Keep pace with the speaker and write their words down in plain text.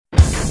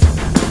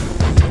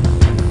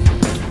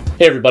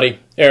Hey everybody,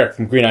 Eric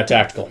from Green Eye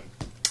Tactical.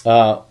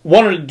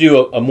 Wanted to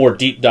do a more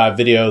deep dive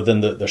video than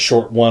the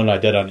short one I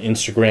did on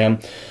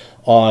Instagram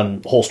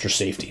on holster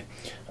safety.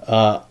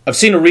 I've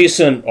seen a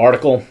recent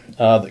article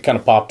that kind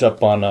of popped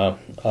up on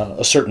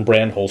a certain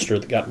brand holster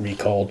that got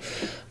recalled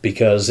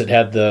because it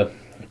had the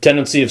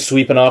tendency of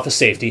sweeping off a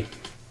safety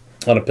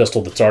on a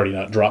pistol that's already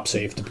not drop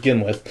safe to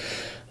begin with,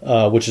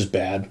 which is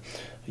bad,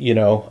 you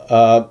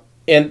know.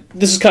 And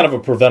this is kind of a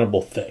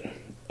preventable thing.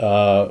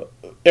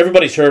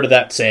 Everybody's heard of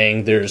that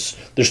saying, there's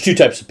two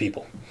types of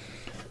people.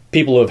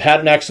 People who have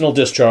had an accidental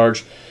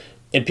discharge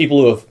and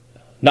people who have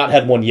not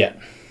had one yet.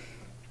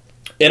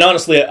 And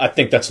honestly, I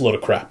think that's a load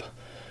of crap,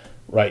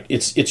 right?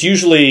 It's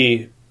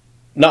usually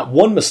not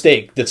one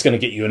mistake that's going to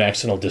get you an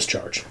accidental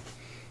discharge,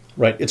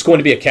 right? It's going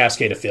to be a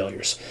cascade of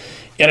failures.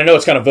 And I know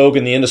it's kind of vogue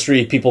in the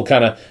industry, people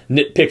kind of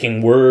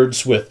nitpicking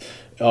words with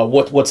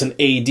what's an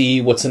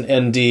AD, what's an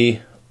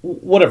ND,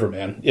 whatever,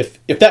 man. If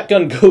that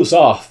gun goes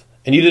off,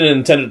 and you didn't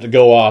intend it to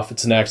go off,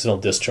 it's an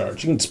accidental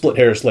discharge. You can split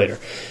hairs later.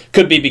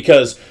 Could be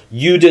because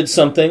you did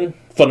something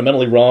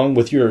fundamentally wrong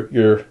with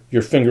your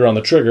finger on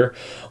the trigger,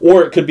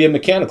 or it could be a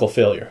mechanical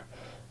failure.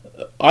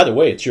 Either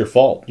way, it's your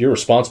fault. You're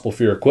responsible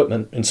for your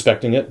equipment,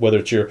 inspecting it, whether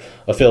it's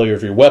a failure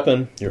of your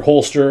weapon, your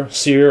holster,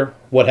 sear,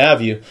 what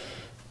have you.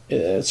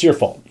 It's your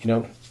fault. You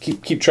know,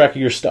 keep track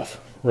of your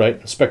stuff, right?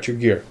 Inspect your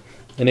gear.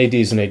 An AD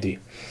is an AD.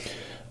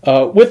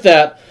 With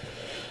that,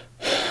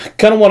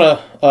 kind of want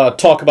to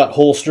talk about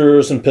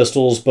holsters and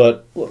pistols,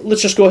 but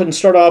let's just go ahead and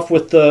start off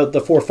with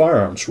the 4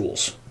 firearms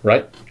rules,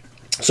 right?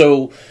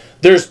 So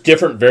there's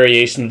different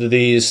variations to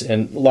these,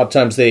 and a lot of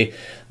times they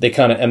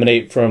kind of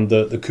emanate from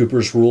the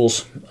Cooper's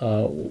rules,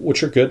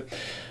 which are good.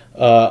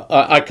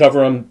 I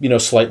cover them, you know,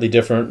 slightly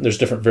different. There's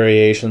different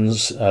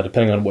variations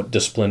depending on what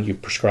discipline you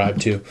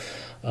prescribe to.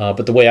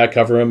 But the way I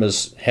cover them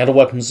is handle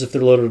weapons if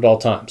they're loaded at all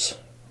times,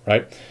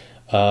 right?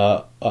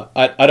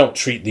 I don't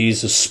treat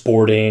these as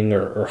sporting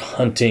or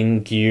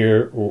hunting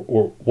gear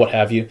or what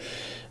have you.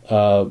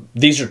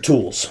 These are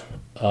tools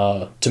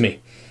to me.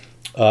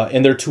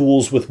 And they're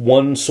tools with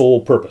one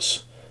sole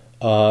purpose,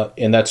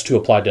 and that's to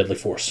apply deadly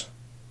force,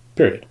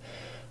 period.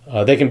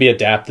 They can be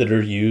adapted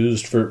or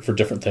used for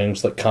different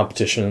things like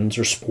competitions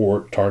or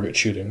sport, target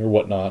shooting or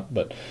whatnot,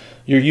 but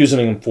you're using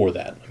them for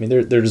that. I mean,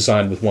 they're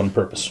designed with one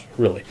purpose,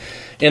 really.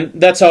 And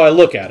that's how I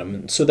look at them.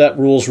 And so that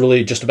rule is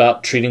really just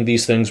about treating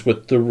these things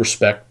with the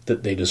respect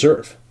that they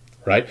deserve,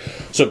 right?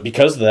 So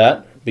because of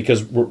that,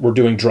 because we're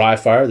doing dry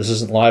fire, this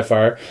isn't live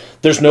fire,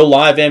 there's no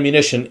live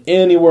ammunition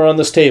anywhere on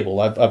this table.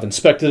 I've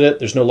inspected it.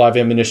 There's no live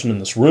ammunition in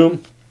this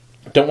room.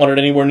 Don't want it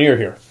anywhere near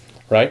here,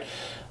 right?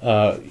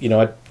 You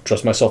know, I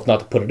trust myself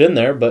not to put it in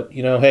there, but,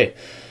 you know, hey,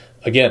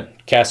 again,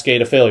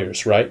 cascade of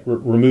failures, right?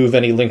 Remove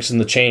any links in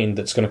the chain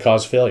that's going to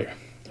cause failure,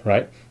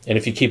 right? And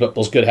if you keep up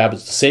those good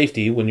habits to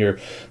safety when your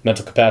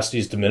mental capacity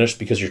is diminished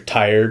because you're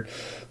tired,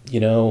 you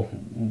know,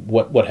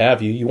 what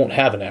have you, you won't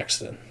have an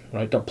accident,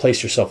 right? Don't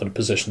place yourself in a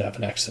position to have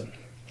an accident.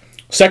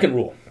 Second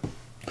rule,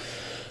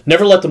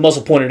 never let the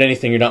muzzle point at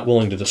anything you're not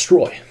willing to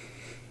destroy,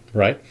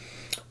 right?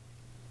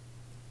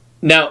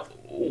 Now,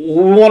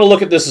 we want to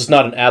look at this as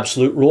not an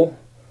absolute rule,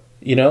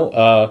 you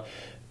know,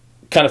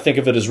 kind of think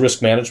of it as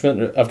risk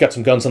management. I've got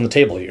some guns on the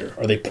table here.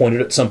 Are they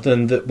pointed at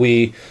something that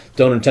we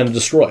don't intend to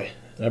destroy?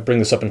 I bring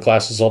this up in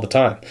classes all the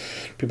time.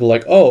 People are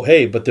like, oh,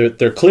 hey, but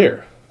they're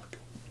clear.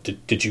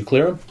 Did you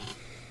clear them?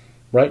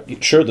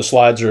 Right? Sure, the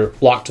slides are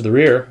locked to the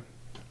rear.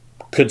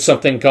 Could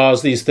something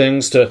cause these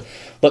things to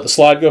let the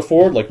slide go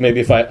forward? Like maybe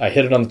if I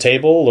hit it on the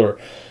table, or,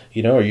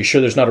 you know, are you sure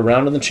there's not a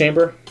round in the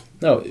chamber?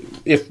 No.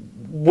 If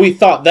we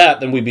thought that,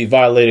 then we'd be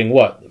violating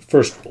what? The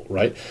first rule,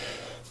 right?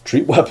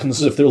 Treat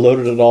weapons as if they're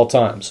loaded at all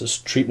times.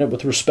 Just treating it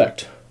with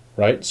respect,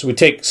 right? So we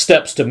take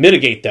steps to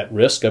mitigate that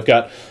risk. I've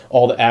got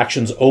all the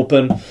actions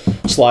open,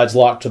 slides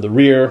locked to the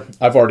rear.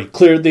 I've already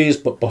cleared these,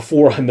 but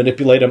before I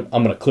manipulate them,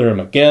 I'm going to clear them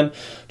again,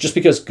 just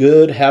because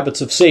good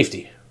habits of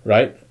safety,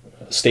 right?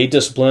 Stay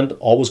disciplined,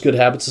 always good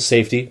habits of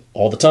safety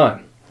all the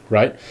time,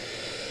 right?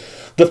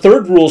 The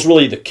third rule is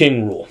really the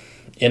king rule.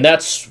 And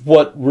that's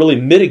what really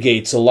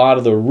mitigates a lot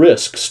of the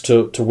risks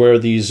to where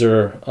these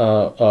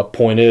are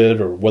pointed,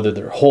 or whether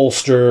they're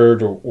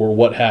holstered or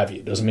what have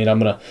you. Doesn't mean I'm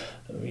going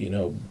to, you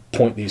know,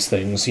 point these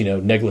things, you know,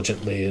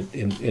 negligently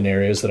in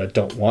areas that I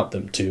don't want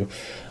them to.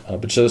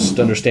 But just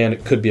understand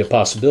it could be a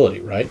possibility,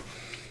 right?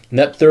 And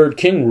that third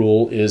king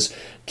rule is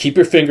keep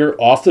your finger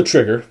off the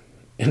trigger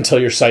until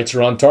your sights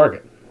are on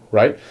target,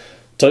 right?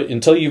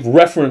 Until you've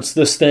referenced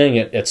this thing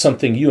at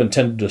something you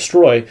intend to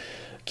destroy,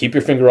 keep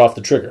your finger off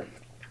the trigger.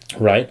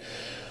 Right?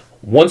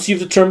 Once you've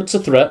determined it's a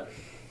threat,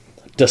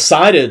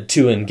 decided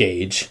to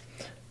engage,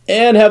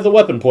 and have the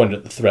weapon pointed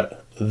at the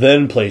threat,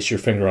 then place your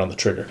finger on the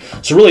trigger.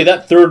 So really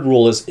that third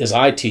rule is, as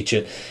I teach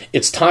it,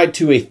 it's tied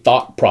to a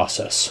thought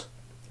process,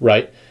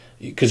 right?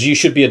 Because you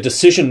should be a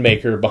decision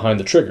maker behind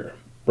the trigger,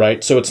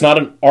 right? So it's not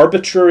an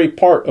arbitrary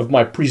part of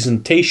my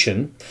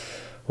presentation,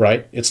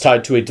 right? It's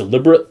tied to a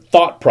deliberate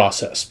thought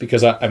process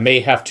because I may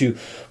have to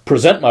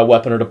present my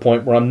weapon at a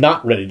point where I'm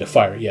not ready to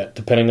fire yet,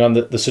 depending on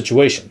the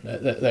situation.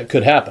 That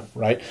could happen,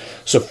 right?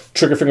 So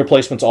trigger finger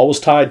placement's always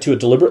tied to a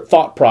deliberate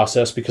thought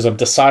process because I'm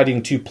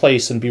deciding to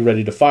place and be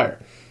ready to fire,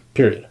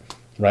 period,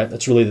 right?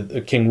 That's really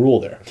the king rule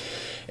there.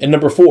 And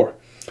number 4,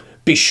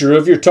 be sure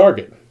of your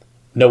target.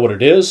 Know what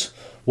it is,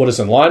 what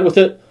is in line with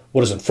it,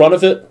 what is in front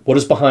of it, what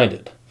is behind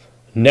it.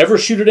 Never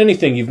shoot at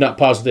anything you've not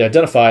positively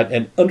identified,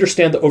 and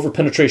understand the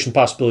overpenetration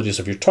possibilities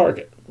of your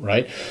target,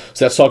 right?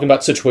 So that's talking about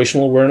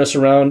situational awareness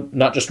around,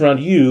 not just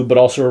around you, but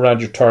also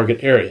around your target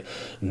area.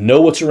 Know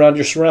what's around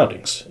your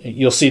surroundings.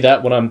 You'll see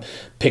that when I'm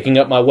picking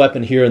up my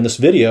weapon here in this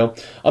video.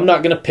 I'm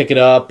not going to pick it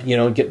up,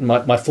 get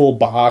my full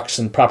box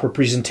and proper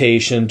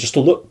presentation just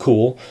to look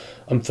cool.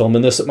 I'm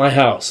filming this at my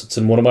house. It's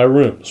in one of my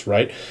rooms,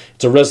 right?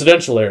 It's a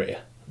residential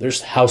area.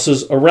 There's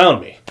houses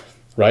around me,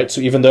 right? So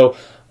even though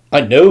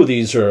I know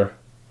these are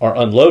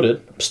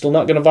unloaded, I'm still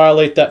not going to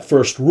violate that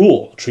first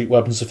rule. Treat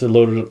weapons if they're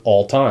loaded at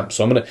all times.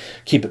 So I'm going to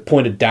keep it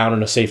pointed down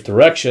in a safe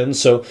direction.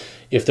 So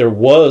if there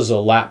was a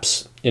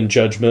lapse in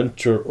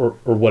judgment or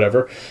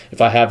whatever, if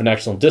I have an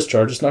accidental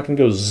discharge, it's not going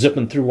to go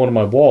zipping through one of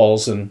my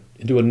walls and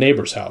into a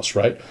neighbor's house,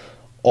 right?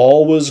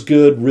 Always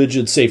good,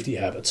 rigid safety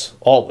habits.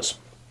 Always,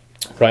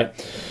 right?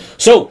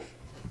 So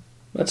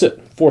that's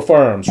it. 4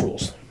 firearms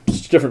rules.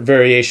 Just different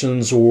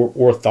variations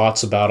or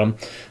thoughts about them.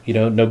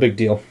 No big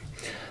deal.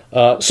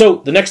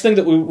 So the next thing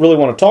that we really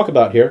want to talk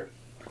about here,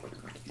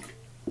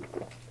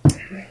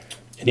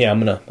 and yeah, I'm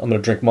gonna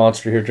drink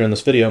Monster here during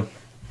this video,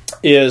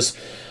 is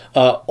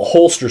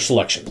holster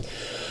selection.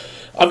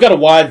 I've got a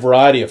wide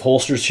variety of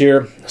holsters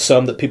here.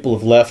 Some that people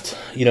have left,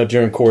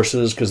 during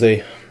courses because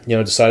they,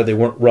 decided they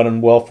weren't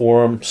running well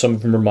for them. Some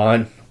of them are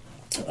mine.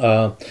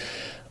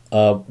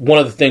 One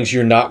of the things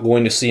you're not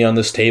going to see on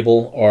this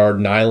table are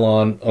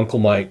nylon Uncle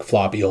Mike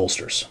floppy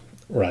holsters.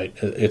 Right?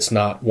 It's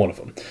not one of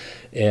them.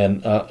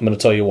 And I'm going to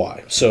tell you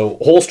why. So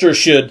holsters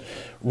should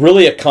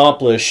really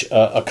accomplish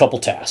a couple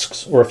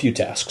tasks, or a few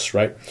tasks,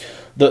 right?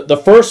 The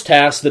first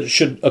task that it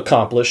should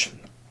accomplish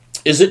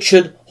is it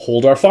should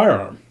hold our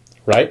firearm,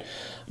 right?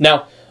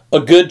 Now, a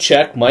good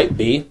check might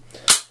be,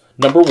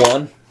 number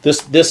 1,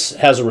 this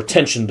has a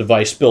retention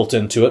device built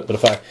into it, but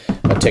if I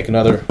take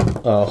another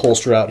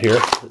holster out here,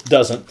 it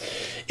doesn't.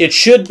 It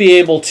should be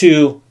able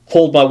to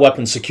hold my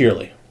weapon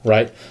securely,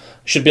 right?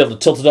 Should be able to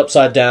tilt it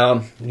upside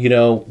down,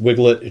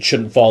 wiggle it. It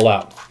shouldn't fall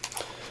out.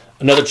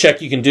 Another check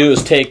you can do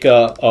is take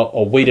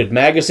a weighted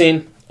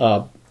magazine,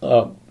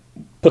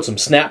 put some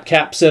snap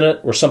caps in it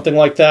or something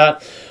like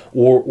that,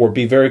 or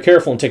be very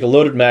careful and take a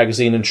loaded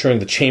magazine, ensuring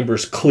the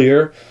chamber's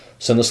clear.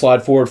 Send the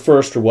slide forward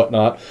first or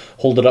whatnot.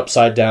 Hold it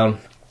upside down,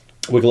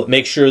 wiggle it.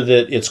 Make sure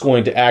that it's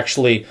going to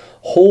actually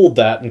hold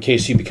that in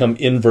case you become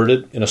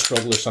inverted in a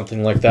struggle or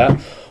something like that.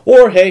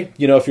 Or, hey,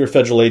 if you're a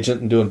federal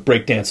agent and doing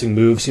breakdancing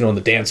moves, on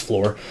the dance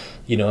floor,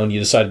 and you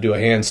decide to do a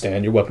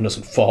handstand, your weapon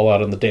doesn't fall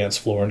out on the dance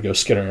floor and go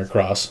skittering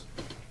across.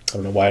 I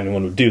don't know why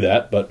anyone would do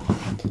that, but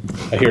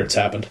I hear it's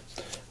happened,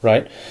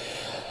 right?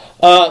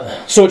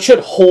 So it should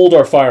hold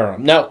our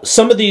firearm. Now,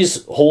 some of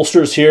these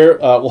holsters here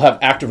will have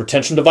active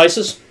retention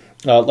devices,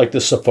 like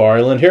this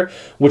Safariland here,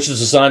 which is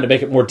designed to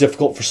make it more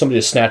difficult for somebody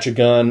to snatch a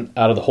gun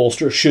out of the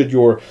holster should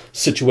your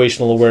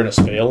situational awareness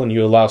fail and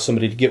you allow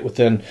somebody to get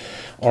within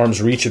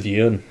arm's reach of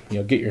you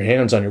and get your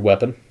hands on your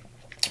weapon.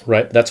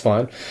 Right, that's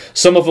fine.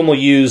 Some of them will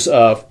use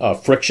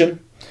friction.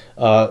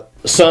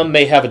 Some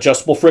may have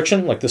adjustable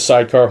friction, like the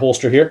sidecar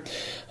holster here,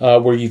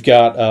 where you've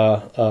got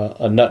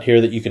a nut here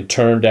that you can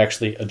turn to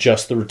actually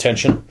adjust the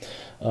retention.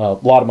 A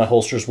lot of my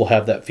holsters will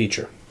have that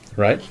feature,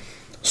 right?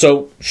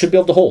 So should be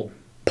able to hold,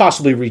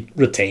 possibly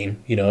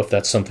retain, if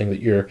that's something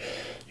that you're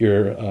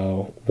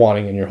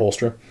wanting in your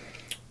holster.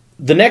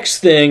 The next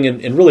thing,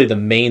 and really the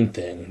main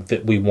thing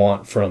that we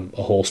want from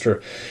a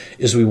holster,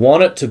 is we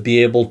want it to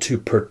be able to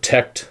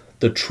protect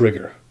the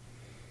trigger,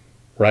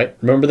 right?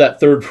 Remember that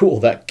third rule,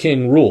 that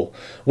king rule.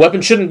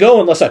 Weapon shouldn't go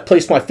unless I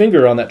place my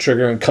finger on that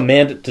trigger and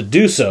command it to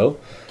do so,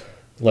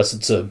 unless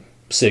it's a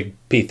SIG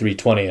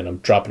P320 and I'm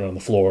dropping it on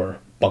the floor or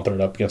bumping it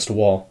up against a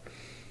wall.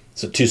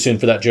 Is it too soon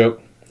for that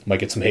joke?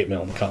 Might get some hate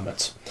mail in the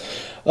comments.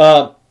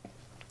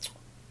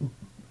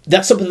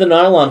 That's something the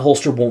nylon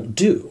holster won't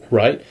do,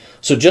 right?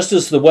 So just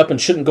as the weapon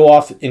shouldn't go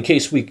off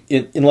unless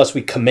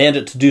we command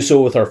it to do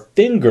so with our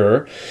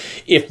finger,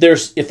 if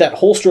that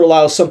holster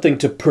allows something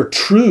to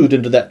protrude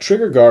into that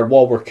trigger guard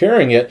while we're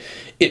carrying it,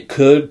 it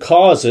could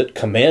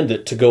command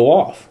it to go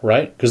off,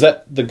 right? Because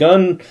the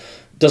gun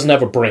doesn't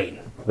have a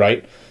brain,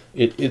 right?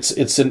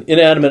 It's an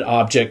inanimate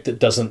object that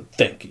doesn't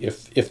think.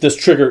 If this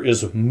trigger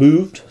is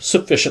moved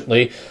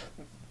sufficiently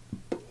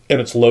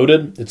and it's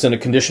loaded, it's in a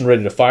condition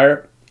ready to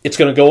fire, it's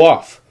going to go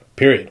off.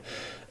 Period.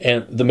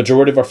 And the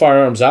majority of our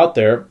firearms out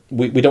there,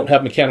 we don't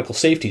have mechanical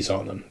safeties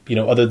on them,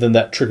 other than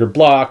that trigger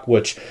block,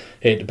 which,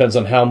 hey, it depends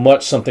on how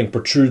much something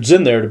protrudes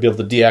in there to be able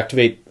to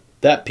deactivate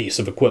that piece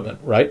of equipment,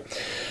 right?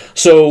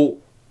 So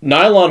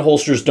nylon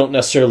holsters don't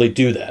necessarily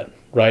do that.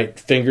 right?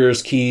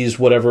 Fingers, keys,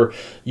 whatever.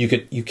 You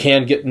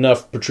can get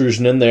enough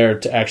protrusion in there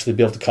to actually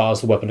be able to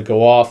cause the weapon to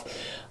go off.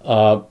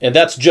 And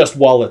that's just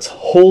while it's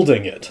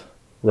holding it,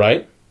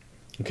 right?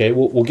 Okay,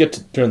 we'll get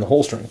to during the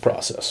holstering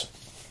process,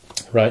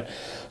 right?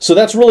 So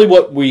that's really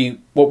what we're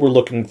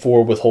looking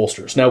for with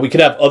holsters. Now, we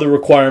could have other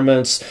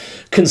requirements: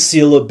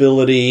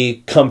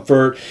 concealability,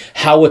 comfort,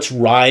 how it's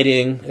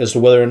riding as to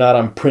whether or not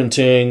I'm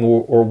printing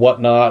or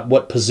whatnot,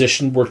 what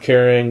position we're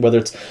carrying, whether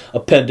it's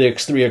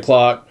appendix, 3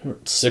 o'clock, or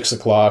 6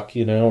 o'clock,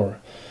 or,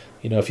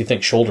 if you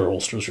think shoulder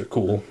holsters are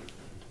cool,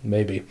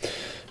 maybe,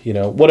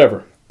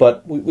 whatever.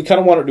 But we kind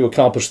of want it to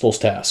accomplish those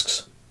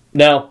tasks.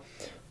 Now,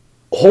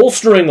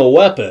 holstering a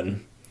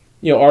weapon,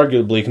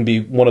 arguably can be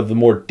one of the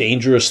more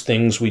dangerous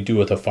things we do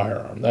with a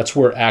firearm. That's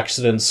where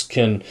accidents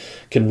can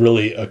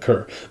really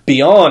occur.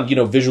 Beyond,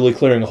 visually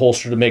clearing a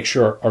holster to make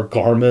sure our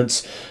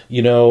garments,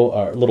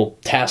 our little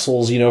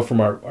tassels, from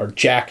our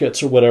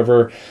jackets or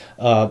whatever,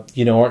 aren't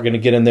going to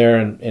get in there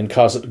and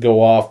cause it to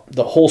go off.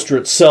 The holster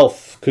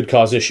itself could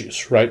cause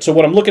issues, right? So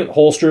when I'm looking at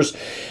holsters,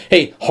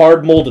 hey,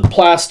 hard molded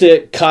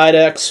plastic,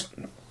 Kydex.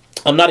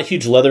 I'm not a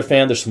huge leather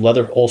fan. There's some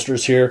leather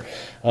holsters here.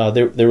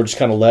 They were just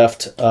kind of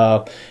left.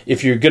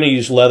 If you're going to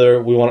use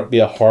leather, we want it to be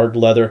a hard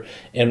leather.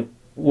 And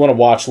we want to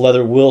watch,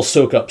 leather will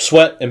soak up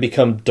sweat and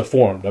become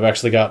deformed. I've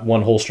actually got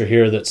one holster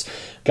here that's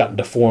gotten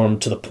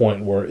deformed to the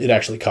point where it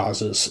actually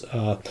causes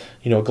a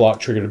Glock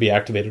trigger to be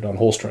activated on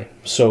holstering.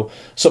 So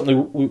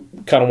something we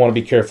kind of want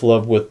to be careful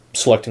of with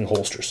selecting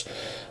holsters.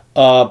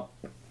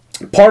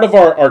 Part of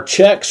our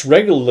checks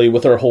regularly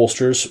with our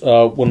holsters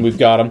when we've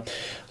got them,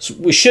 so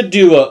we should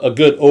do a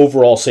good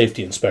overall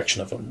safety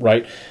inspection of them,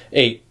 right?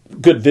 A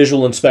good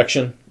visual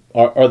inspection.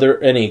 Are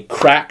there any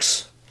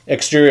cracks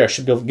exterior? I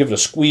should be able to give it a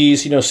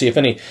squeeze, see if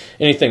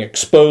anything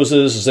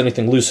exposes, is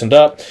anything loosened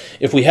up.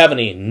 If we have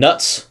any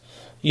nuts,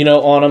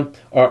 on them,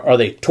 are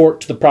they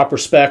torqued to the proper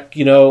spec,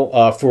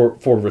 for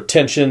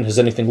retention? Has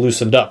anything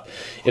loosened up?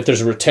 If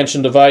there's a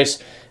retention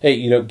device,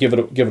 hey, give it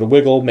a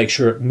wiggle, make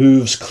sure it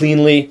moves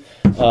cleanly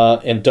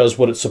and does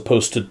what it's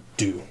supposed to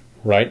do,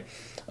 right?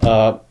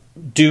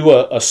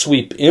 Do a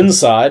sweep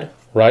inside,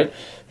 right,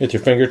 with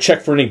your finger.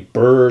 Check for any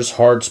burrs,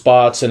 hard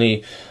spots,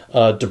 any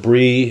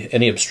debris,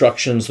 any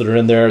obstructions that are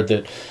in there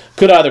that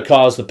could either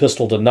cause the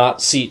pistol to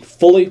not seat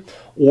fully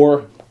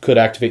or could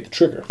activate the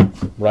trigger,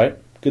 right?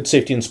 Good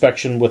safety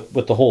inspection with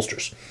the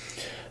holsters.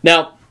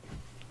 Now,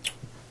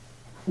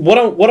 what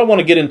I want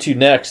to get into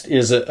next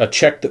is a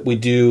check that we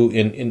do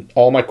in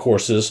all my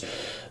courses,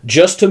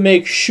 just to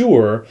make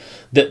sure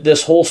that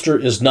this holster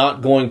is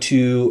not going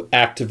to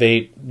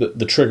activate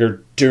the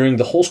trigger during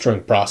the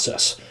holstering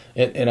process.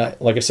 And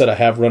like I said, I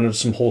have run into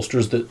some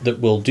holsters that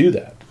will do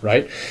that,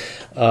 right?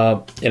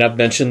 And I've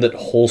mentioned that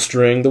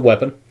holstering the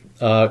weapon,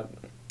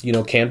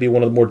 can be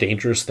one of the more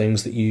dangerous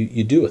things that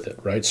you do with it,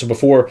 right? So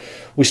before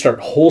we start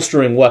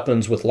holstering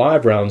weapons with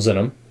live rounds in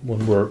them,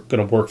 when we're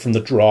going to work from the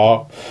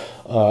draw,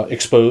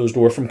 exposed,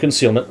 or from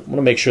concealment, I want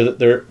to make sure that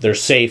they're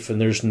safe and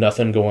there's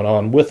nothing going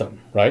on with them,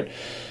 right?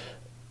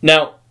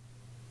 Now,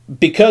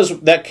 because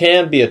that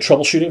can be a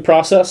troubleshooting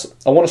process,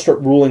 I want to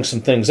start ruling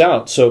some things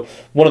out. So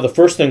one of the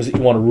first things that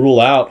you want to rule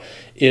out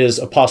is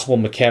a possible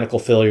mechanical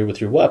failure with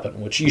your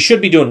weapon, which you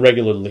should be doing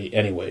regularly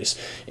anyways.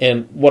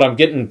 And what I'm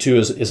getting to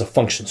is a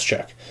functions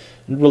check.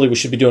 And really, we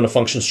should be doing a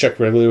functions check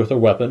regularly with our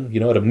weapon.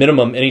 At a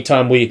minimum,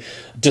 anytime we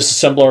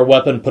disassemble our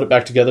weapon, put it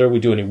back together, we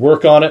do any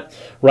work on it,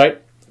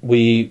 right?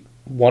 We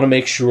want to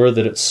make sure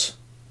that it's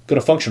going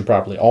to function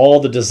properly. All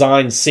the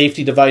design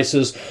safety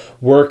devices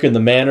work in the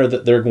manner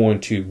that they're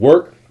going to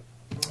work.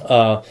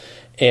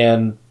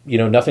 And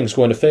nothing's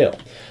going to fail.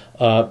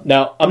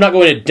 Now, I'm not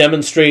going to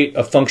demonstrate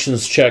a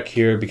functions check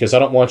here because I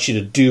don't want you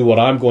to do what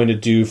I'm going to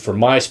do for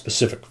my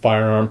specific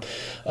firearm.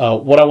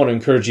 What I want to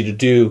encourage you to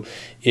do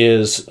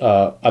is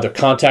either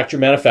contact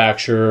your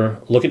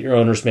manufacturer, look at your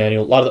owner's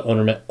manual. A lot of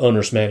the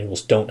owner's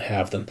manuals don't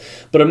have them.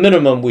 But at a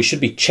minimum, we should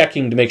be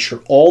checking to make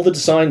sure all the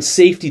design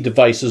safety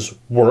devices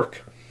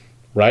work,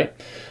 right,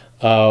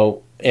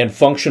 and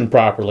function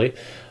properly.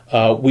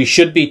 We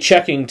should be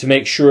checking to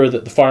make sure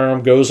that the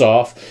firearm goes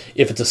off.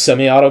 If it's a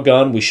semi-auto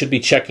gun, we should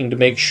be checking to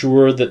make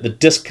sure that the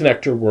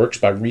disconnector works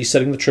by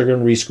resetting the trigger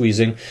and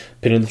re-squeezing,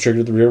 pinning the trigger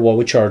to the rear while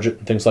we charge it,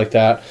 and things like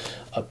that.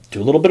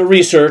 Do a little bit of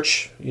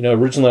research.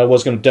 Originally I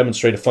was going to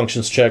demonstrate a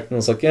functions check, and I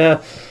was like, a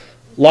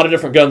lot of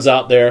different guns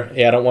out there.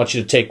 Hey, I don't want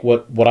you to take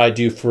what I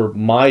do for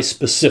my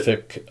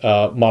specific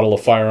model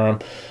of firearm.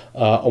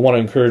 I want to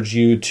encourage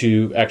you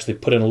to actually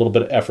put in a little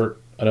bit of effort.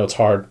 I know it's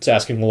hard. It's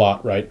asking a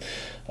lot, right?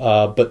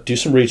 But do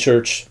some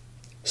research,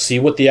 see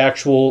what the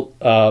actual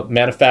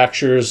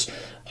manufacturer's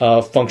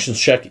functions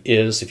check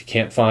is. If you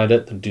can't find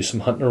it, then do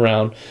some hunting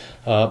around,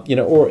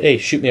 or hey,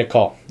 shoot me a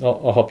call.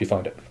 I'll help you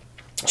find it.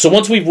 So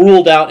once we've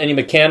ruled out any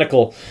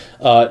mechanical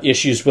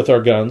issues with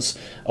our guns,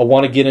 I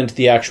want to get into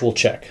the actual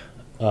check.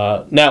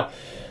 Now,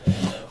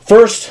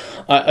 first,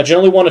 I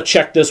generally want to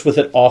check this with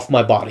it off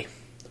my body.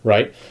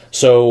 right?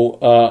 So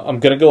I'm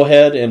going to go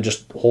ahead and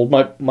just hold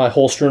my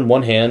holster in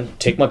one hand,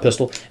 take my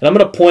pistol, and I'm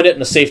going to point it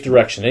in a safe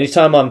direction.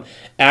 Anytime I'm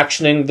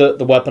actioning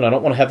the weapon, I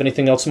don't want to have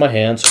anything else in my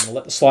hand, so I'm going to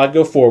let the slide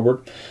go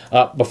forward.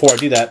 Before I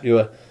do that,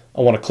 I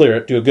want to clear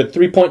it. Do a good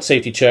 3-point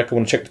safety check. I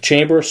want to check the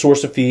chamber,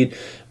 source of feed,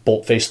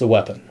 bolt face of the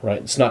weapon,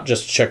 right? It's not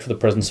just to check for the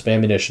presence of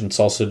ammunition. It's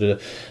also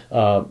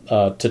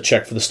to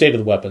check for the state of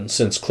the weapon,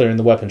 since clearing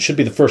the weapon should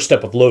be the first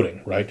step of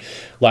loading, right?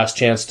 Last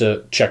chance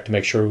to check to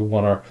make sure we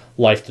want our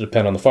life to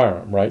depend on the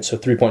firearm, right? So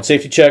 3-point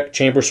safety check,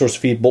 chamber, source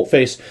of feed, bolt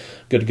face,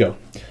 good to go.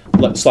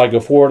 Let the slide go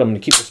forward. I'm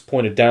going to keep this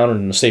pointed down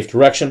and in a safe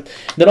direction.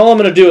 Then all I'm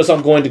going to do is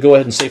I'm going to go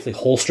ahead and safely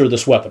holster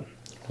this weapon,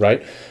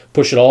 right?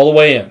 Push it all the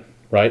way in,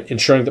 right?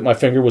 Ensuring that my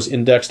finger was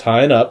indexed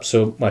high and up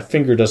so my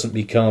finger doesn't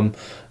become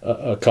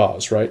a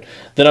cause, right?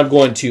 Then I'm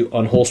going to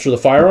unholster the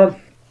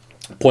firearm,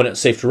 point it in a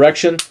safe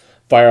direction,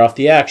 fire off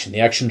the action. The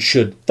action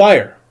should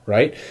fire,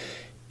 right?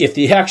 If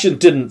the action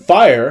didn't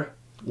fire,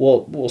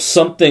 well,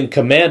 something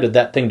commanded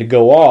that thing to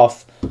go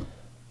off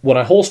when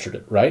I holstered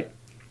it, right?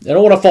 I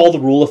don't want to follow the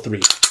rule of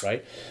 3,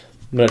 right?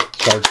 I'm going to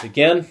charge it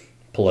again,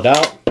 pull it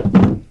out,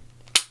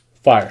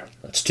 fire.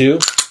 That's 2.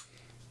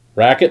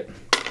 Rack it,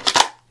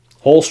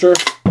 holster,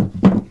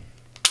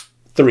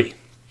 3.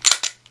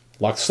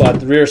 Lock the slide to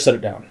the rear, set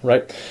it down,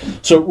 right?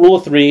 So rule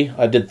of 3,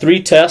 I did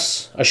 3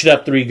 tests. I should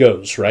have 3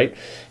 goes, right?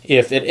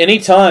 If at any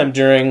time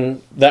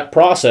during that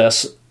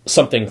process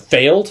something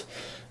failed,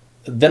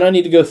 then I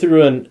need to go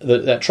through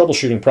that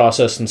troubleshooting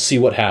process and see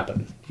what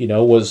happened. You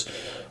know,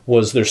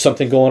 was there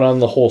something going on in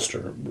the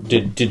holster?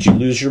 Did you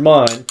lose your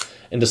mind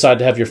and decide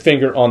to have your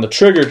finger on the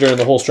trigger during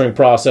the holstering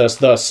process,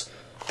 thus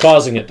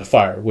causing it to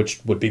fire,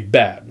 which would be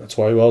bad. That's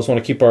why we always want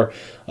to keep our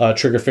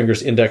trigger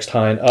fingers indexed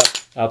high and up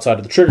outside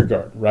of the trigger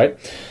guard, right?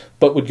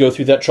 But we'd go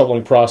through that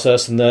troubling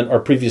process, and then our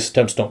previous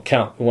attempts don't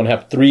count. We want to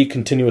have 3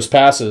 continuous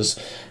passes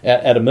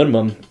at a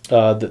minimum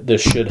that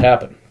this should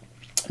happen.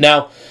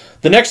 Now,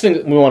 the next thing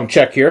that we want to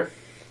check here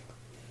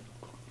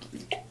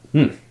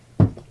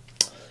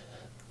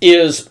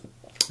is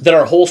that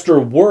our holster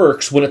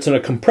works when it's in a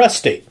compressed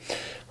state,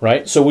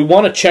 right? So we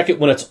want to check it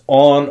when it's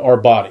on our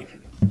body.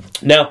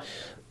 Now,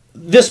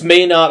 this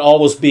may not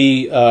always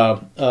be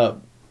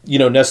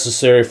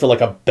necessary for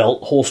like a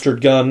belt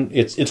holstered gun.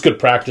 It's good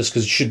practice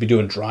because you should be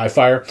doing dry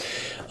fire,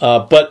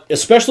 but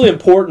especially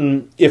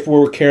important if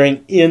we're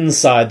carrying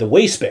inside the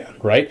waistband,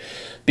 right?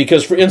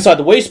 Because for inside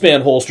the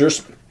waistband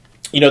holsters,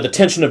 you know, the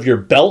tension of your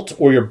belt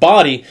or your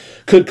body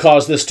could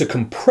cause this to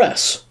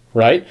compress,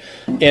 right?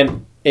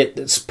 And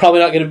it's probably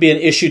not going to be an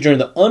issue during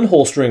the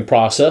unholstering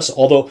process,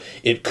 although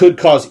it could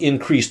cause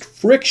increased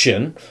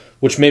friction,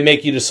 which may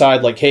make you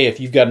decide, like, hey, if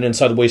you've got an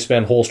inside the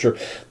waistband holster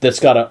that's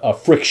got a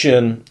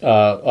friction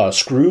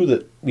screw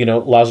that, you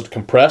know, allows it to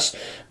compress,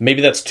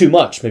 maybe that's too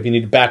much. Maybe you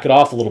need to back it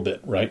off a little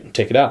bit, right, and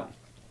take it out.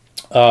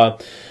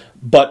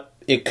 But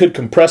it could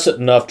compress it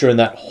enough during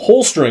that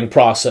holstering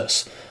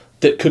process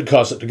that could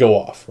cause it to go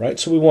off, right?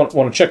 So we want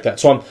to check that.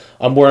 So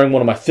I'm wearing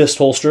one of my fist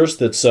holsters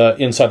that's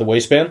inside the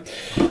waistband.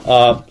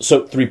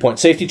 So 3-point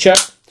safety check.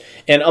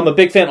 And I'm a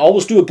big fan.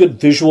 Always do a good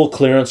visual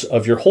clearance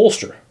of your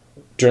holster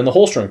during the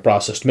holstering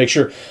process to make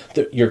sure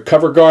that your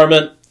cover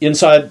garment,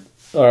 inside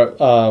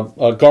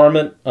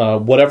garment,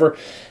 whatever,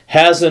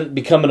 hasn't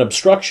become an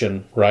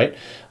obstruction, right?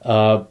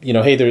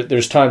 Hey,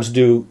 there's times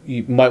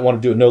you might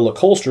want to do a no-look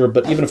holster,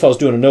 but even if I was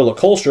doing a no-look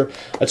holster,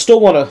 I'd still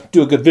want to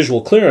do a good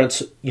visual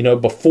clearance, you know,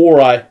 before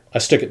I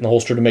stick it in the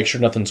holster to make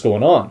sure nothing's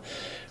going on,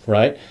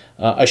 right?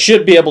 I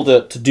should be able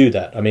to do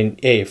that. I mean,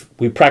 hey, if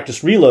we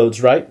practice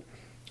reloads, right,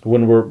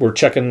 when we're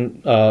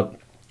checking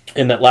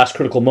in that last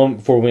critical moment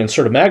before we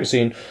insert a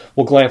magazine,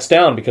 we'll glance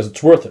down because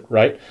it's worth it,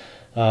 right?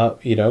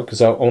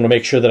 Because I want to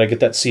make sure that I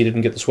get that seated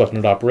and get this weapon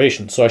into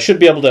operation. So I should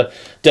be able to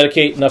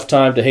dedicate enough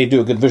time to, hey, do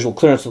a good visual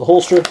clearance of the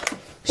holster,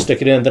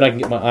 stick it in, then I can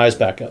get my eyes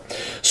back up.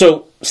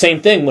 So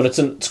same thing when it's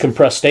in its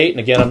compressed state, and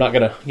again, I'm not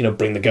going to, you know,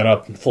 bring the gun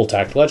up in full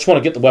tactical. I just want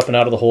to get the weapon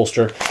out of the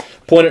holster,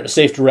 point it in a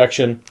safe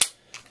direction,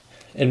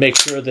 and make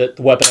sure that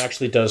the weapon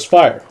actually does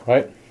fire,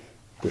 right?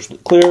 Visually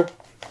clear,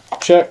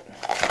 check.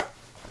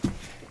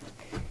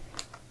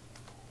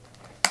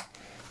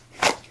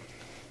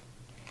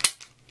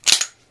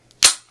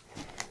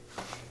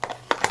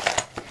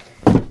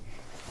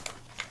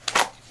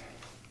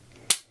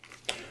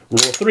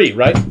 Rule 3,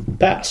 right?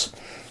 Pass,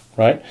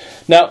 right?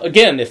 Now,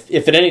 again, if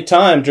at any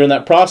time during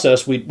that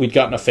process we'd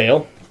gotten a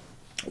fail,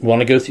 we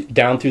want to go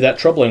down through that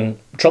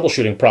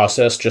troubleshooting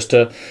process just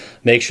to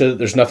make sure that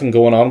there's nothing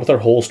going on with our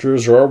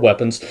holsters or our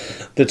weapons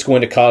that's going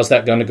to cause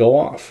that gun to go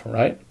off,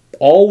 right?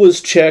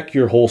 Always check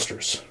your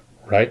holsters,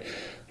 right?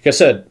 Like I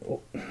said,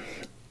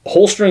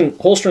 holstering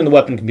the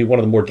weapon can be one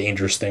of the more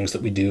dangerous things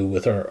that we do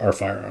with our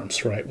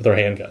firearms, right? With our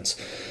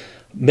handguns.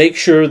 Make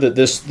sure that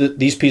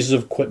these pieces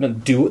of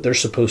equipment do what they're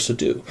supposed to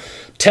do.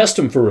 Test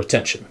them for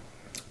retention.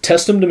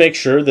 Test them to make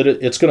sure that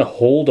it's going to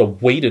hold a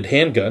weighted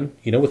handgun,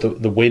 you know, with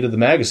the weight of the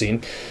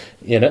magazine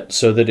in it,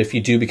 so that if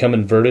you do become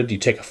inverted, you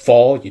take a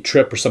fall, you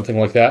trip or something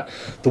like that,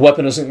 the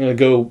weapon isn't going to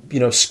go, you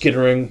know,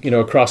 skittering, you know,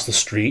 across the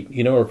street,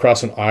 you know, or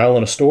across an aisle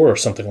in a store or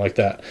something like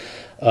that.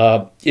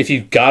 If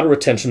you've got a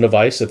retention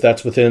device, if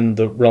that's within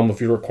the realm of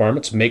your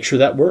requirements, make sure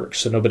that works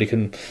so nobody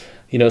can,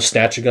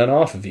 snatch a gun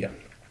off of you.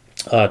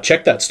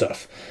 Check that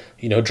stuff.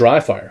 Dry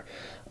fire.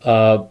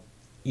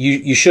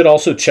 You should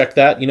also check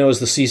that, as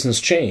the seasons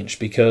change,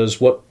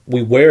 because what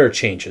we wear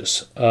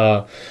changes.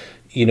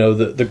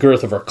 The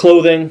girth of our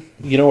clothing,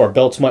 our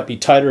belts might be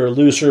tighter or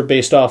looser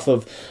based off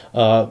of,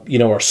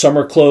 our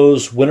summer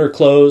clothes, winter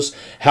clothes.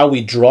 How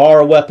we draw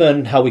our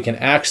weapon, how we can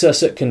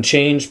access it can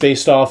change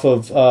based off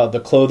of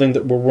the clothing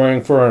that we're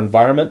wearing for our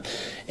environment.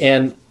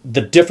 And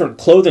the different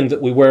clothing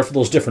that we wear for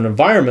those different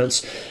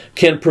environments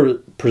can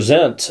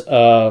present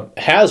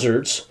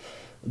hazards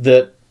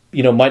that,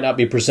 might not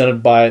be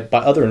presented by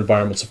other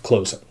environments of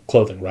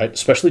clothing, right?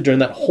 Especially during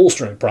that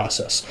holstering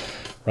process.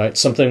 Right,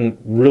 something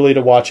really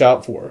to watch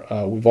out for.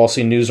 We've all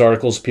seen news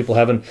articles of people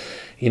having,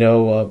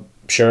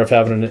 sheriff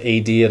having an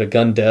AD at a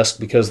gun desk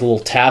because the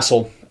little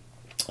tassel,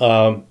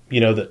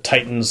 that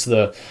tightens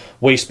the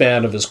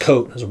waistband of his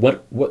coat, his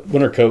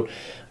winter coat,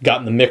 got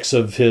in the mix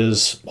of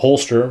his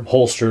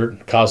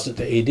holstered, caused it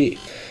to AD.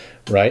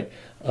 Right?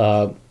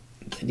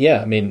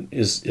 Yeah. I mean,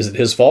 is it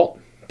his fault?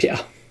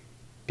 Yeah.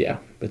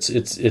 It's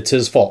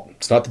his fault.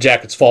 It's not the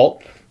jacket's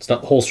fault. It's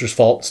not the holster's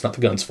fault. It's not the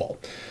gun's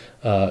fault.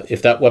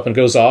 If that weapon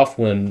goes off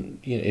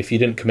if you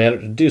didn't command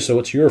it to do so,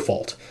 it's your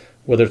fault.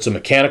 Whether it's a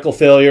mechanical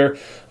failure,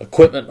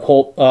 equipment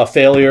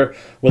failure,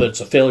 whether it's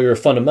a failure of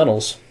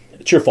fundamentals,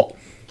 it's your fault,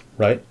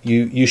 right?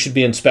 You should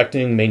be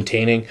inspecting,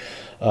 maintaining,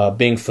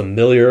 being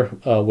familiar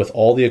with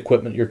all the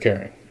equipment you're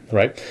carrying,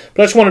 right?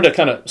 But I just wanted to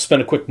kind of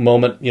spend a quick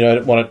moment. I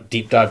didn't want to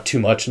deep dive too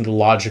much into the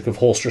logic of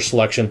holster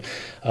selection.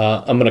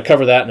 I'm going to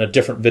cover that in a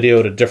different video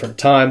at a different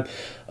time.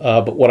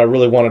 But what I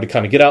really wanted to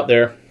kind of get out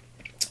there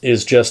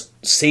is just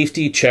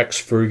safety checks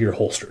for your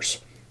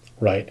holsters,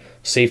 right?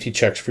 Safety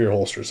checks for your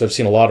holsters. I've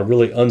seen a lot of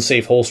really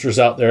unsafe holsters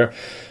out there.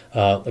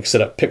 Like I said,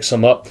 I picked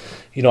some up,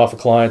 off of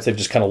clients. They've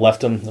just kind of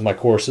left them in my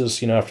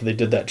courses, after they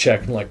did that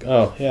check, and like,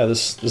 oh yeah,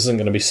 this isn't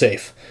going to be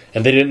safe.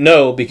 And they didn't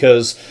know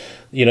because,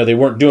 they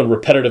weren't doing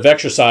repetitive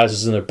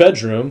exercises in their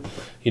bedroom.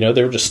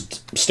 They were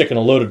just sticking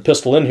a loaded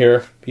pistol in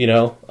here,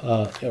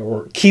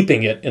 or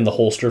keeping it in the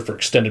holster for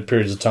extended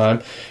periods of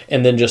time,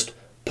 and then just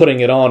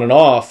putting it on and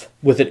off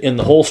with it in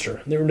the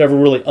holster. They were never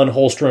really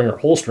unholstering or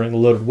holstering the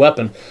loaded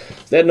weapon.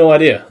 They had no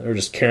idea. They were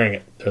just carrying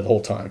it there the whole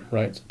time,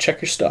 right? So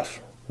check your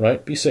stuff,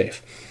 right? Be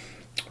safe,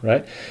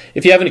 right?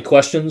 If you have any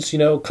questions,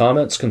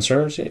 comments,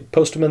 concerns,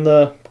 post them in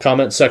the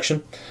comment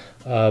section.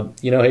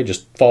 Hey,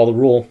 just follow the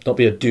rule. Don't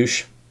be a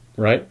douche,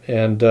 right?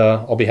 And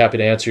I'll be happy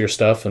to answer your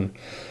stuff, and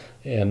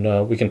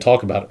we can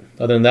talk about it.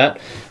 Other than that,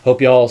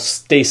 hope you all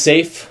stay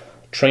safe,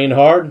 train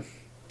hard, and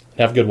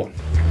have a good one.